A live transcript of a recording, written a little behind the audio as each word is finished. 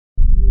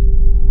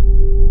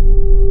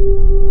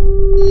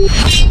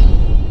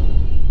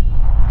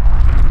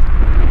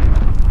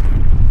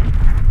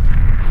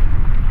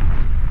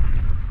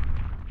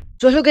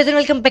So hello guys,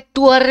 welcome back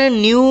to our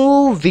new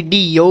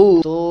video.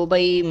 तो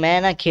भाई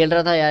मैं ना खेल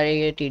रहा था यार,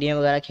 ये टीडीएम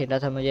वगैरह खेल रहा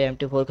था। मुझे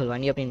MT4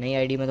 खुलवानी है अपनी नई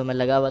आईडी में, तो मैं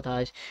लगा हुआ था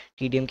आज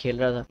टीडीएम खेल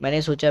रहा था।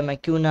 मैंने सोचा मैं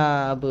क्यों ना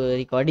अब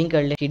रिकॉर्डिंग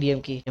कर ले टीडीएम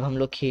की, जब हम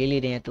लोग खेल ही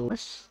रहे हैं तो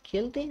बस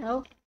खेलते हैं।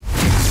 आओ।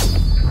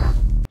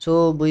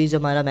 सो बॉयज,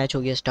 हमारा मैच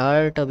हो गया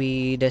स्टार्ट। अभी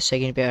 10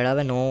 सेकंड पे अड़ा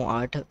हुआ है,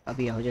 9-8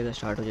 अभी हो जाएगा,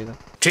 स्टार्ट हो जाएगा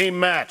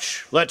टीम मैच।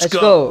 Let's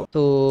go.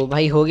 तो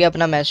भाई हो गया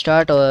अपना मैच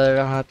स्टार्ट। और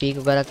हाँ, पीक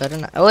वगैरह कर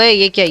ना। ओए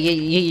ये क्या,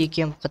 ये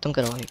क्या खत्म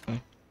कराओ एक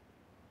मिनट।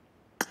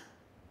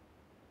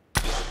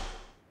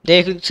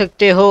 देख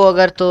सकते हो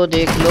अगर तो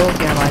देख लो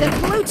कि हमारे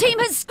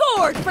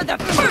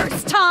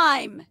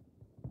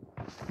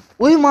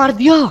ओए मार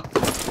दिया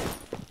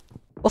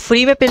और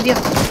फ्री में पिल दिया।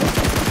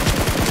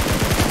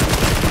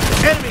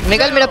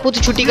 निकल मेरा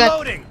पुत्र, छुट्टी कर।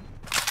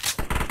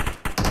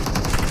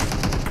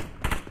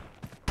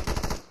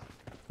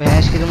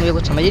 भैंस की तो मुझे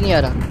कुछ समझ ही नहीं आ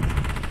रहा।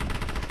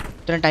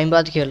 इतना टाइम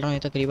बाद खेल रहा हूँ,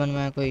 तकरीबन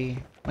मैं कोई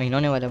महीना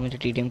होने वाला मुझे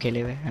टीडीएम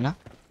खेले हुए, है ना।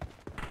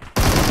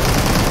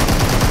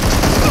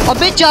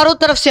 अबे चारों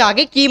तरफ से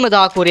आगे की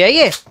मजाक हो रहा है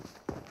ये।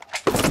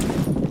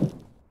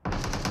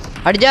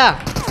 हट जा।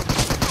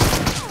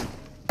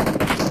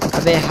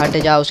 अबे हट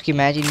जा, उसकी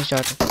मैच ही नहीं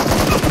start.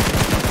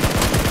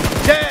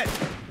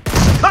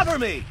 Cover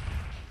me.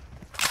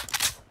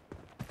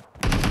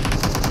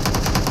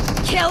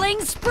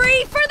 Killing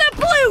spree for the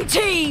blue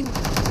team.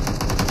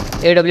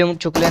 AW मुझ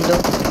चुक लें तो।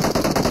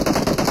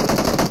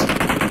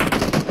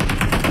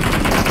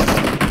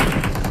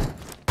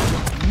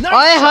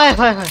 हाय हाय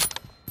हाय हाय।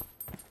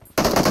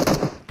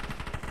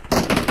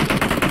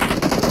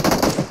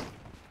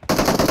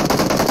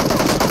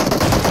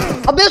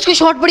 अबे उसकी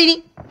शॉट पड़ी नहीं।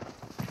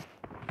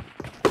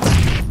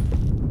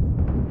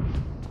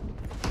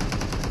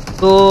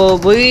 तो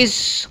बॉयज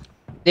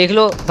देख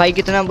लो भाई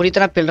कितना बुरी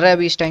तरह पिल रहा है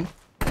अभी इस टाइम,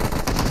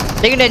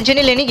 लेकिन टेंशन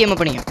नहीं लेनी। गेम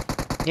अपनी है,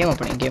 गेम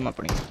अपनी, गेम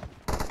अपनी।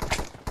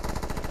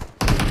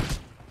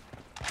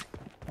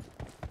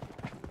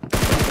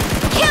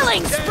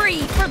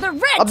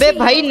 अबे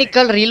भाई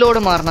निकल, रीलोड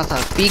मारना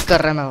था। पीक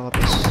कर रहा है मैं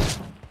वापस।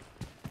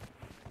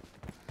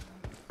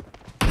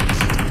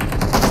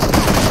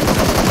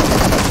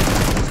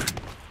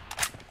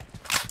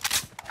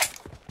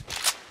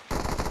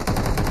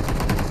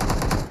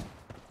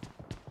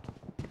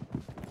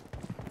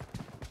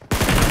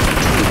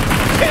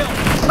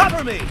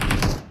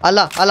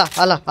 अल्लाह अल्लाह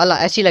अल्लाह अल्लाह,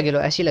 ऐसी लगे लो,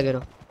 ऐसी लगे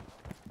रहो।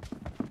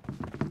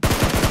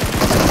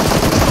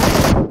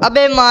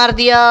 अबे मार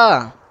दिया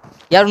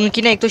यार।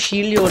 उनकी ना एक तो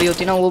शील्ड हो रही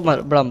होती ना, वो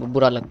बड़ा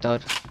बुरा लगता है।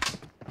 और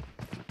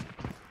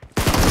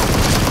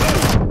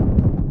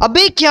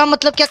अबे क्या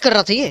मतलब, क्या कर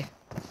रहा था ये।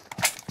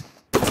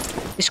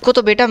 इसको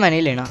तो बेटा मैं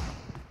नहीं लेना।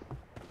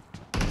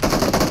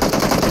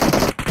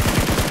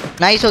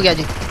 नाइस हो गया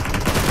जी।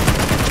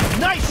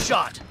 Nice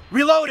shot.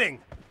 रीलोडिंग।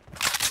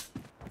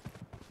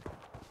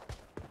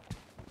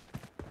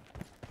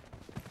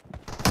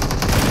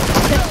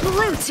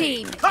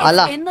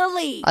 अल्लाह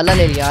अल्लाह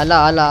ले लिया।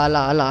 अल्लाह अल्लाह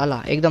अल्लाह अल्लाह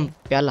अल्लाह, एकदम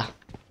प्याला।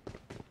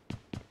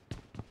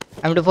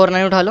 M24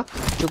 नहीं उठा लो,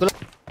 चुक लो।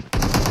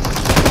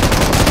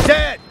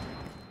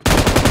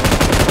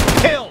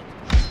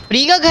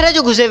 फ्री का घर है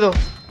जो घुसे हुए हो।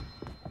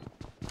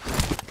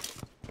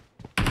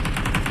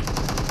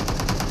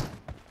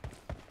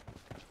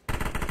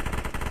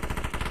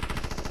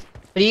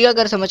 फ्री का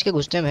घर समझ के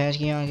घुसते हैं भैंस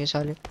की यहाँ के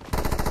साले।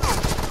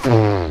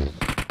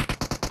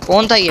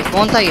 कौन था ये,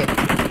 कौन था ये।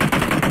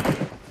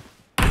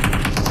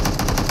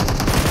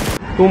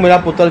 तू मेरा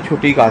पुत्र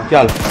छुट्टी कर,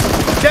 चल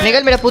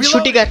निकल मेरा पुत्र,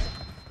 छुट्टी कर।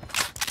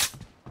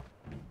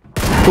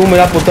 तू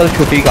मेरा पुत्र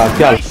छुट्टी कर,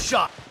 चल।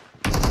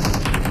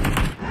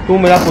 तू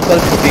मेरा पुत्र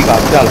छुट्टी कर,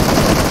 चल।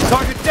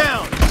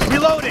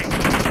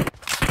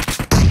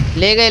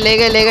 ले गए ले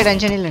गए ले गए,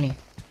 टेंशन नहीं लेनी।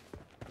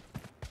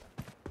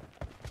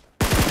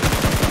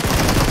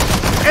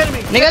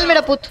 निकल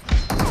मेरा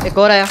पुत्र। एक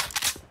और आया।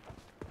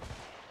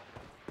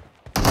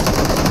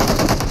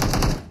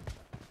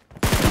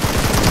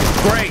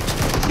 Great.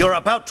 You're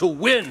about to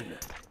win.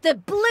 The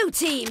blue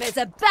team is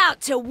about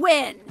to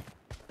win.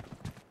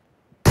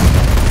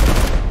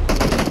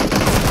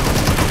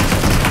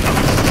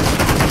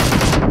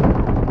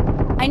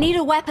 I need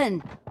a weapon.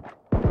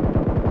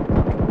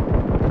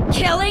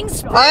 Killing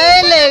spree.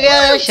 ले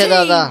गया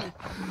शदादा।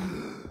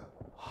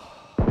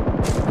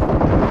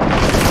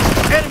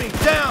 Enemy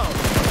down.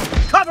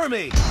 Cover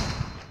me.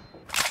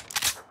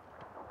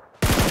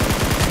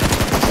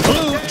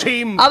 Blue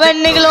team. अबे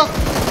निकलो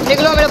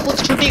निकलो मेरा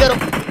पुत्र, छुट्टी करो।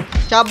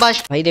 शाबाश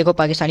भाई। देखो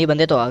पाकिस्तानी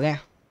बंदे तो आ गए।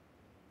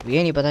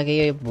 ये नहीं पता कि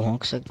ये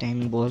भौंक सकते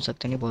हैं, बोल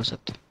सकते नहीं बोल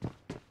सकते।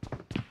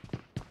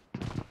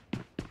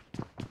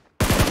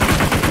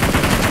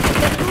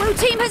 The blue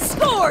team has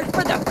scored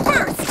for the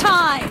first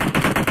time.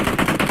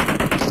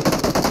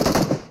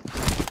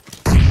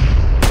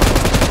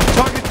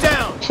 Target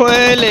down.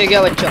 ओए ले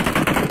गया बच्चा।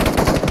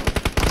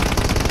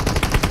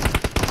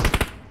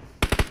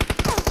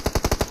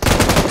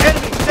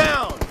 Enemy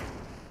down.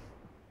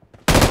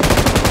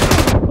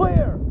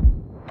 Clear.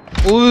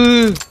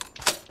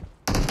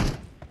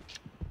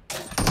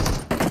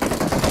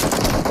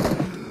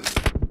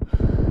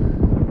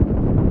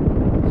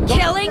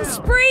 Killing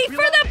spree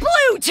for the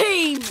blue team.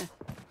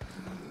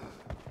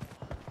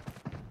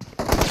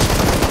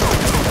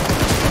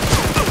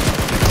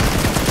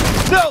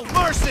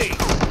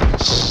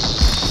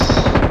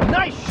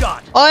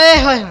 ओए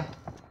होए,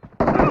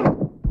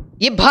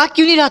 ये भाग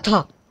क्यों नहीं रहा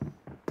था?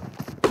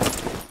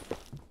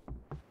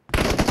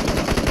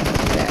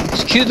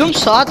 इसकी तुम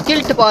 7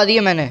 किल टिपा दिए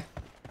मैंने।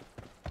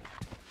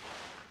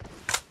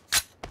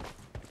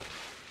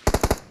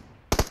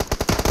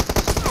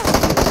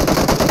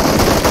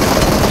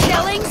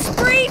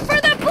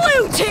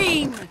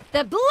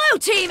 The blue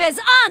team is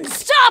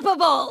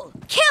unstoppable!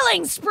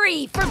 Killing spree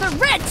for the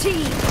red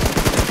team!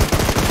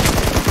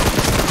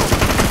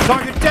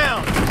 Target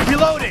down!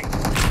 Reloading!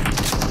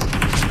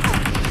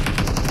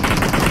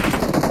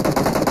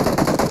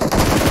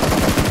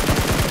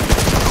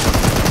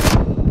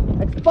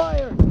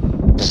 Expired!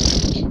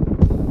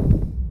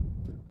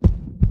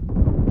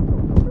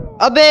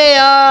 अबे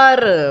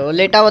यार, वो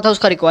लेटा हुआ था,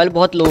 उसका रिकॉइल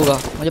बहुत लो होगा,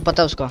 मुझे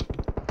पता है उसका।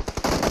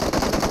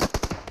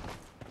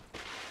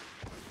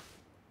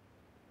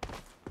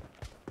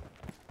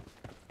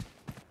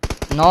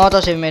 नौ तो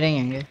सिर्फ मेरे ही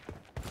होंगे।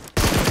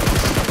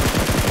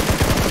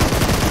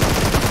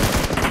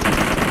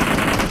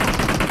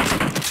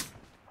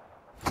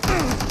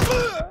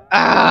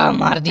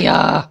 मार दिया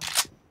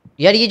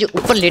यार। ये जो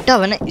ऊपर लेटा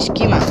हुआ है ना,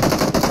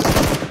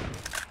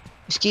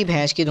 इसकी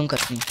भैंस की दुम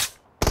करती है।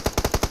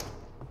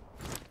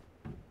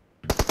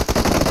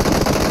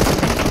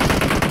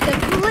 The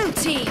blue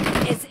team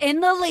is in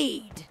the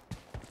lead.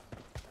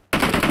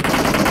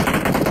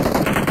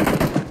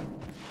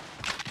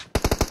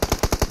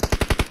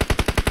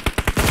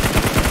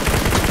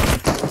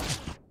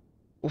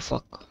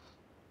 Fuck,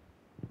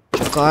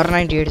 जो कार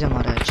 98 से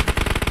मारा है।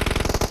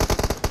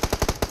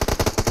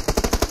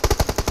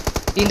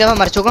 3 दफा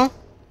मर चुका हूँ।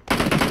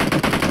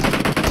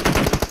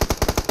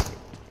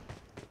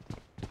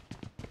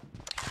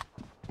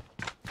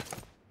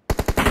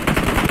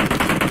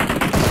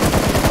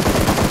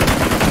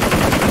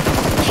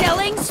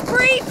 Killing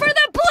spree for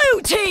the blue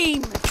team.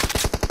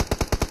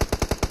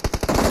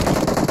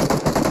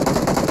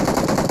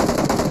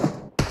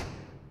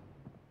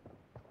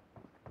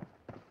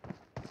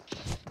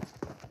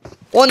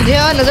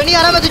 ओंधिया, नजर नहीं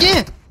आ रहा मैं तुझे?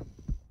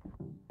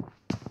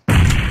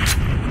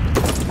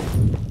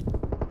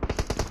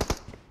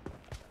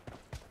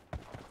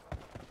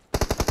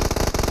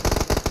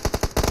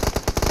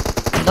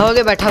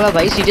 धोके बैठा हुआ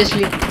भाई,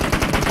 seriously.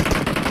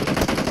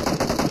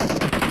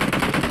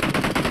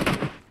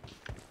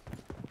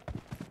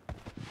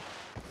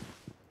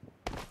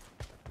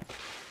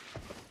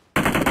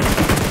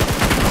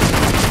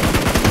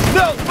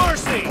 No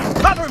mercy!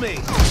 Cover me!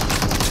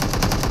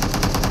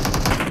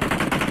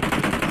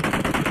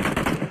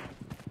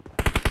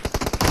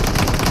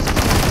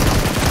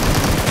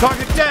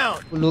 Target down!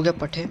 लोग है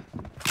पट्टे।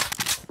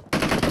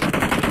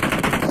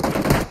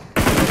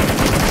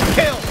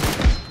 Kill!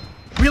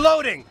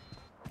 Reloading!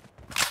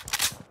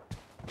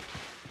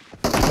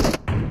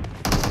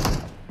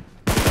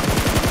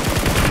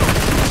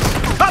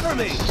 Cover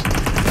me!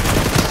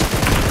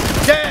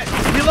 Dead!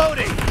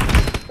 Reloading!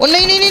 ओ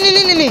नहीं नहीं नहीं नहीं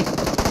नहीं नहीं,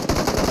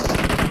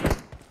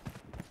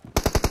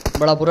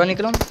 बड़ा बुरा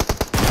निकला।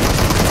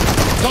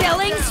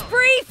 Killing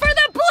spree for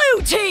the blue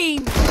team.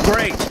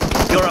 Great!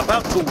 You're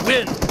about to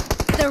win!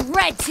 The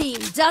red team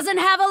doesn't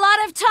have a lot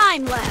of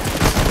time left.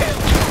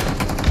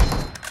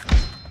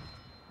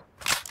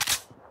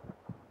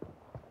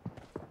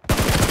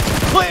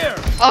 Clear!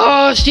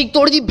 Stick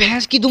तोड़ दी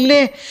भैंस की तुमने।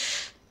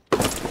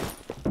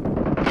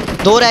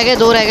 2 रह गए,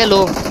 2 रह गए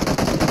लो।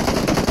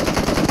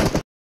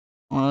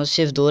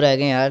 सिर्फ 2 रह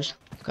गए यार,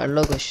 कर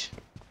लो कुछ।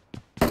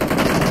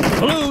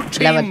 Blue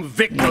team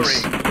victory!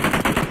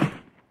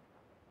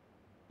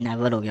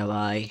 नेवर हो गया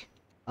भाई।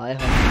 आए हो।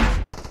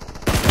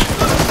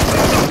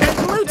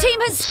 Blue team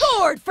has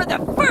scored for the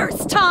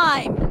first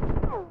time.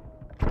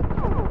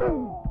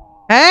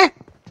 हैं?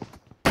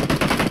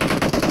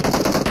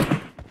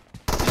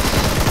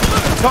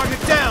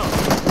 Target down!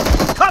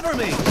 Cover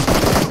me!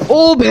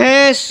 ओ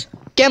भैंस,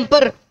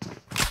 कैंपर।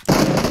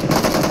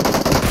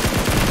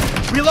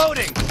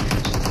 Reloading!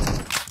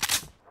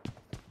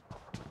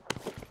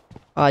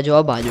 आ जाओ,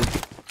 अब आ जाओ।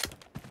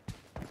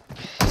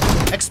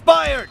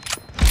 Expired!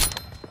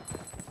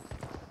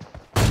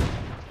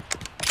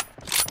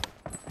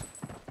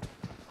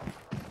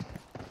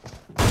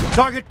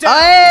 Target down!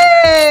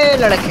 आए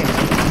लड़के।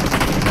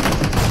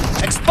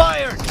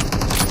 Expired!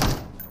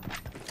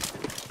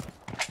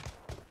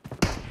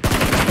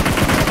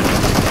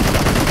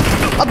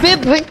 अबे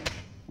भाई,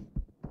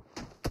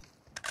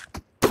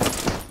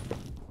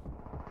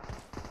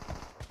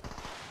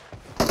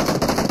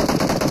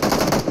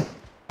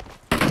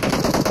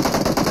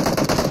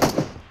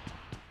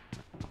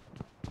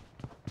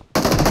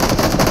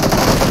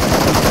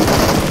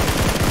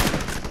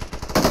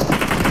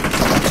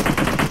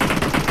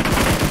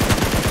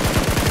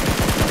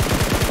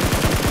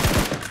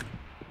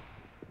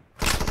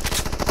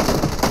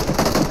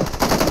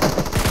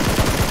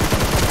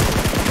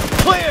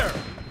 Clear!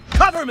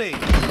 Cover me!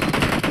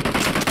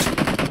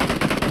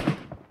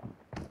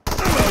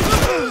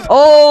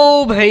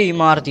 ओ भाई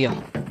मार दिया।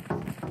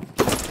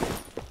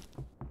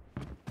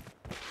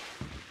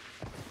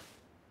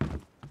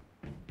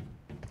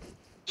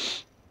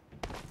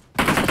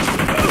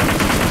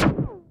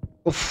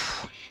 उफ,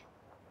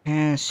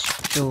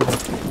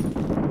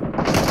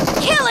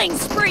 Killing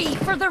spree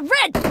for the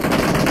red.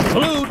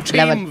 Blue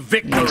team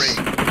victory.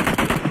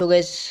 तो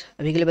गाइस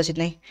अभी के लिए बस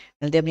इतना ही,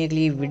 मिलते हैं अपनी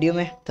अगली वीडियो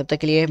में। तब तक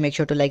के लिए make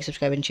sure to like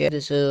subscribe and share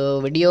this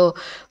video,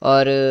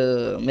 और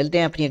मिलते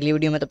हैं अपनी अगली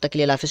वीडियो में। तब तक के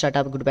लिए life start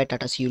up, good bye,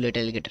 Tata, C you later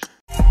alligator.